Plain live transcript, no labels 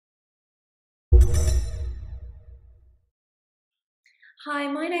Hi,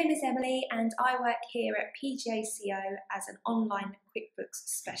 my name is Emily and I work here at PJCO as an online QuickBooks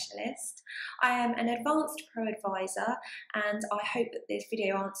specialist. I am an advanced pro advisor and I hope that this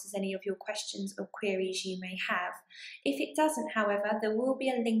video answers any of your questions or queries you may have. If it doesn't, however, there will be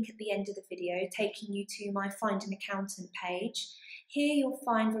a link at the end of the video taking you to my Find an Accountant page. Here you'll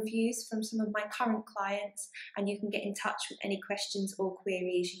find reviews from some of my current clients and you can get in touch with any questions or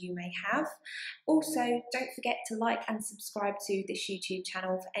queries you may have. Also, don't forget to like and subscribe to this YouTube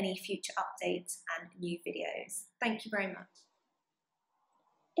channel for any future updates and new videos. Thank you very much.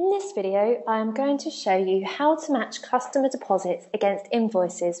 In this video, I am going to show you how to match customer deposits against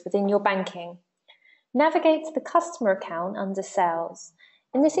invoices within your banking. Navigate to the customer account under Sales.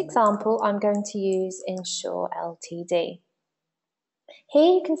 In this example, I'm going to use Insure Ltd.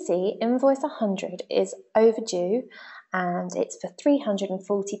 Here you can see invoice 100 is overdue and it's for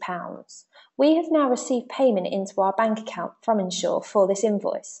 £340. We have now received payment into our bank account from Insure for this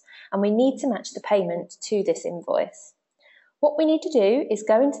invoice and we need to match the payment to this invoice. What we need to do is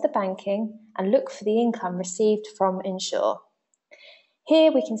go into the banking and look for the income received from Insure.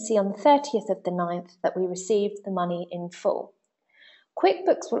 Here we can see on the 30th of the 9th that we received the money in full.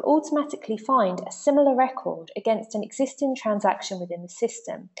 QuickBooks will automatically find a similar record against an existing transaction within the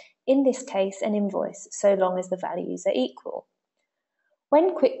system, in this case an invoice, so long as the values are equal.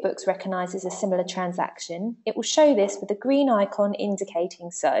 When QuickBooks recognises a similar transaction, it will show this with a green icon indicating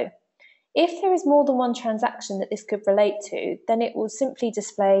so. If there is more than one transaction that this could relate to, then it will simply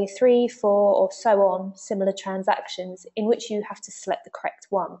display 3, 4 or so on similar transactions in which you have to select the correct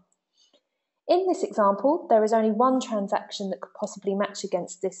one. In this example, there is only one transaction that could possibly match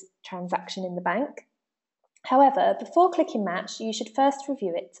against this transaction in the bank. However, before clicking match, you should first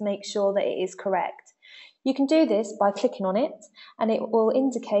review it to make sure that it is correct. You can do this by clicking on it and it will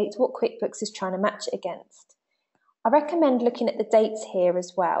indicate what QuickBooks is trying to match it against. I recommend looking at the dates here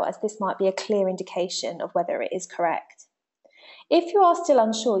as well, as this might be a clear indication of whether it is correct. If you are still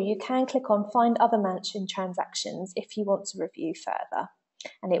unsure, you can click on Find Other Matching Transactions if you want to review further,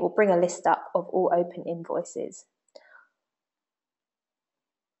 and it will bring a list up of all open invoices.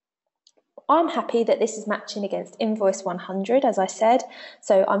 I'm happy that this is matching against invoice 100, as I said,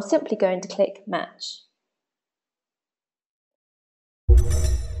 so I'm simply going to click Match.